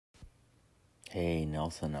Hey,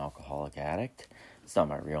 Nelson, alcoholic addict. It's not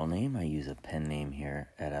my real name. I use a pen name here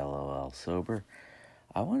at LOL Sober.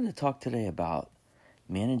 I wanted to talk today about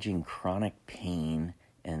managing chronic pain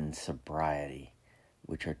and sobriety,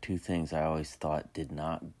 which are two things I always thought did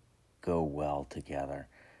not go well together.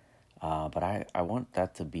 But I want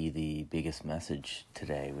that to be the biggest message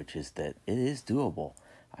today, which is that it is doable.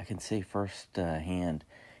 I can say firsthand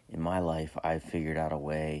in my life, I've figured out a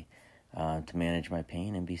way to manage my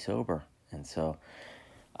pain and be sober. And so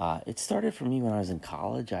it started for me when I was in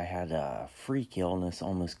college. I had a freak illness,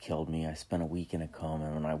 almost killed me. I spent a week in a coma,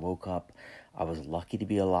 and when I woke up, I was lucky to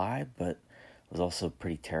be alive, but was also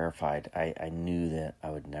pretty terrified. I knew that I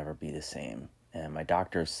would never be the same. And my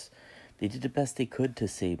doctors, they did the best they could to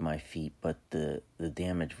save my feet, but the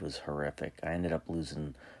damage was horrific. I ended up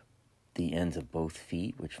losing the ends of both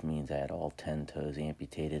feet, which means I had all 10 toes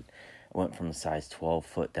amputated. I went from a size 12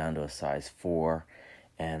 foot down to a size 4.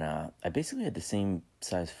 And I basically had the same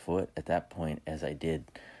size foot at that point as I did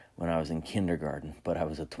when I was in kindergarten, but I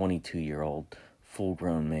was a 22-year-old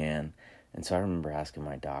full-grown man. And so I remember asking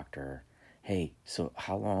my doctor, hey, so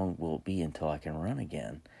how long will it be until I can run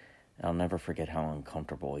again? And I'll never forget how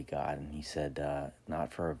uncomfortable he got. And he said,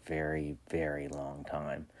 not for a very, very long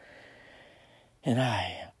time. And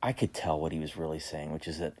I could tell what he was really saying, which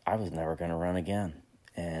is that I was never going to run again.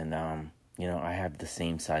 And, I have the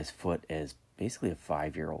same size foot as basically a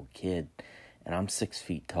 5-year-old kid, and I'm 6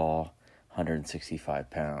 feet tall,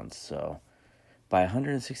 165 pounds. So by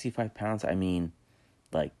 165 pounds, I mean,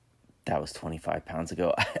 like, that was 25 pounds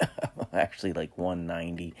ago. I'm actually like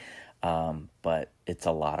 190, but it's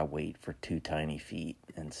a lot of weight for two tiny feet.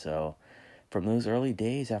 And so from those early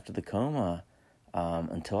days after the coma,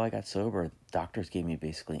 until I got sober, doctors gave me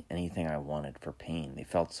basically anything I wanted for pain. They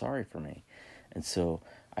felt sorry for me. And so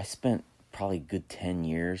I spent probably a good 10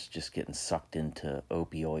 years just getting sucked into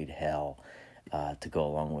opioid hell to go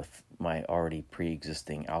along with my already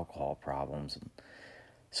pre-existing alcohol problems.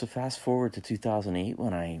 So fast forward to 2008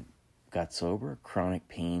 when I got sober, chronic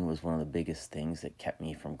pain was one of the biggest things that kept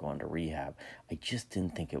me from going to rehab. I just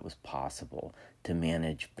didn't think it was possible to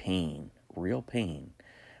manage pain, real pain,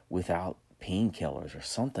 without painkillers or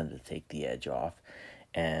something to take the edge off.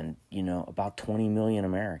 And, about 20 million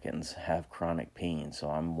Americans have chronic pain, so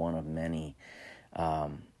I'm one of many.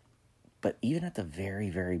 But even at the very,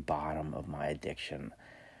 very bottom of my addiction,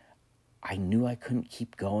 I knew I couldn't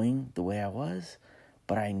keep going the way I was,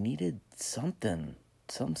 but I needed some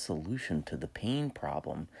solution to the pain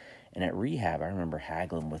problem. And at rehab, I remember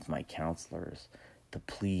haggling with my counselors to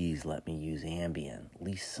please let me use Ambien, at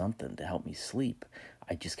least something to help me sleep.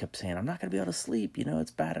 I just kept saying, I'm not going to be able to sleep.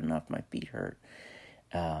 It's bad enough. My feet hurt.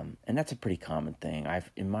 And that's a pretty common thing.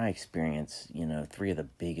 In my experience, 3 of the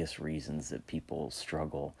biggest reasons that people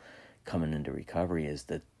struggle coming into recovery is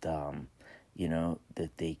that,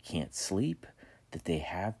 that they can't sleep, that they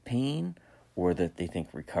have pain, or that they think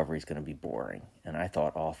recovery is going to be boring. And I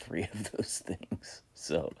thought all 3 of those things.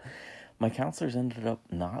 So my counselors ended up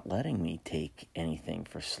not letting me take anything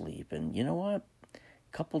for sleep. And you know what? A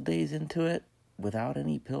couple days into it, without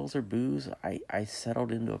any pills or booze, I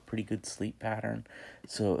settled into a pretty good sleep pattern.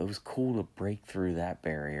 So it was cool to break through that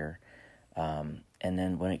barrier. And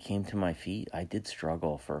then when it came to my feet, I did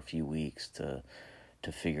struggle for a few weeks to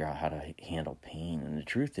figure out how to handle pain. And the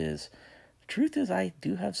truth is I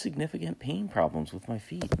do have significant pain problems with my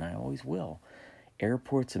feet, and I always will.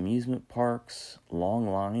 Airports, amusement parks, long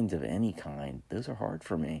lines of any kind, those are hard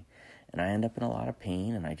for me. And I end up in a lot of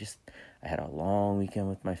pain, and I had a long weekend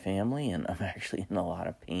with my family, and I'm actually in a lot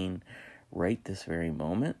of pain right this very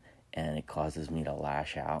moment, and it causes me to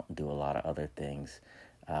lash out and do a lot of other things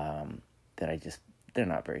that they're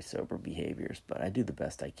not very sober behaviors, but I do the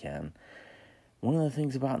best I can. One of the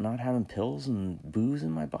things about not having pills and booze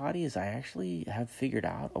in my body is I actually have figured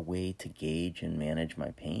out a way to gauge and manage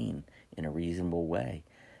my pain in a reasonable way.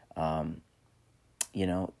 The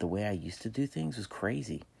way I used to do things was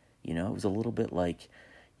crazy. It was a little bit like,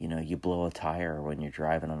 you blow a tire when you're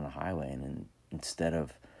driving on the highway, and then instead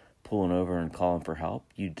of pulling over and calling for help,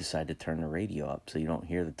 you decide to turn the radio up so you don't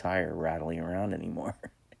hear the tire rattling around anymore.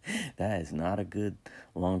 That is not a good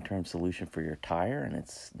long-term solution for your tire, and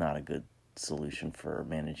it's not a good solution for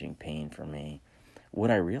managing pain for me.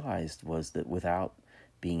 What I realized was that without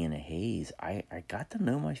being in a haze, I got to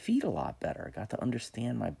know my feet a lot better. I got to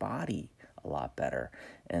understand my body a lot better.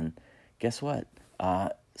 And guess what?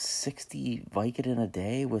 60 Vicodin a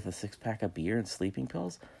day with a 6-pack of beer and sleeping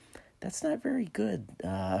pills, that's not very good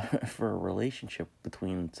for a relationship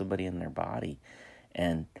between somebody and their body.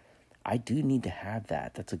 And I do need to have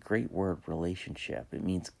that. That's a great word, relationship. It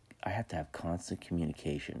means I have to have constant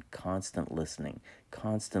communication, constant listening,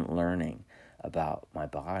 constant learning, about my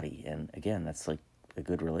body. And again, that's like a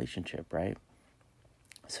good relationship, right?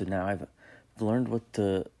 So now I've learned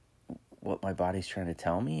what my body's trying to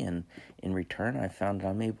tell me, and in return, I found that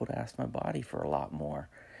I'm able to ask my body for a lot more.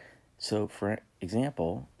 So, for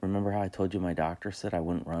example, remember how I told you my doctor said I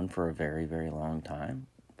wouldn't run for a very, very long time?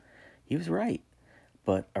 He was right.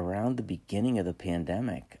 But around the beginning of the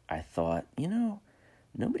pandemic, I thought,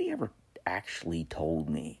 nobody ever actually told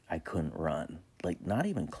me I couldn't run, like not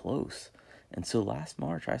even close. And so last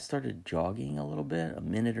March, I started jogging a little bit, a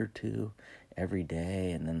minute or two every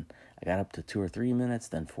day. And then I got up to 2 or 3 minutes,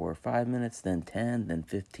 then 4 or 5 minutes, then 10, then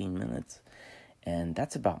 15 minutes. And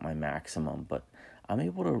that's about my maximum. But I'm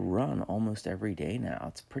able to run almost every day now.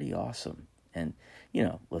 It's pretty awesome. And,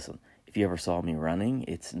 listen, if you ever saw me running,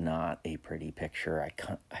 it's not a pretty picture. I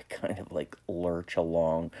kind of like lurch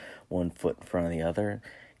along one foot in front of the other,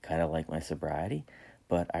 kind of like my sobriety.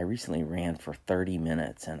 But I recently ran for 30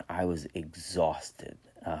 minutes and I was exhausted.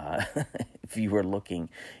 If you were looking,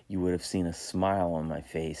 you would have seen a smile on my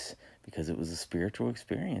face because it was a spiritual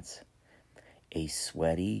experience. A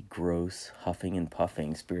sweaty, gross, huffing and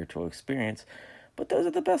puffing spiritual experience. But those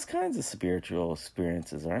are the best kinds of spiritual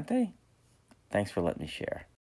experiences, aren't they? Thanks for letting me share.